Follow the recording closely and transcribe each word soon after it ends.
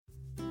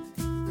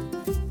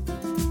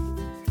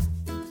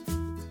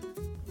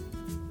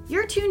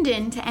You're tuned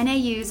in to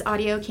NAU's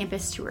Audio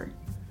Campus Tour.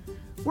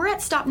 We're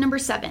at stop number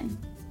 7,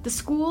 the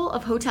School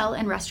of Hotel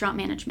and Restaurant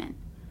Management.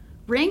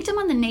 Ranked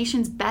among the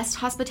nation's best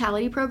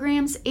hospitality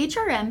programs,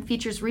 HRM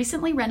features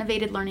recently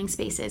renovated learning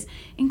spaces,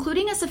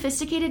 including a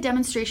sophisticated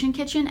demonstration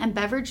kitchen and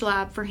beverage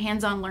lab for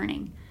hands-on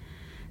learning.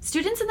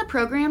 Students in the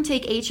program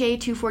take HA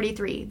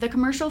 243, the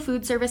Commercial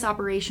Food Service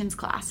Operations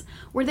class,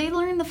 where they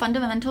learn the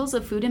fundamentals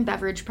of food and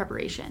beverage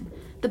preparation.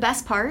 The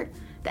best part?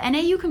 The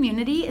NAU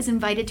community is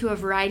invited to a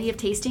variety of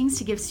tastings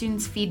to give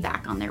students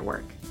feedback on their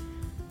work.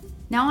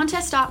 Now on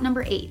to stop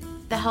number 8,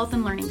 the Health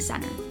and Learning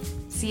Center.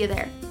 See you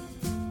there.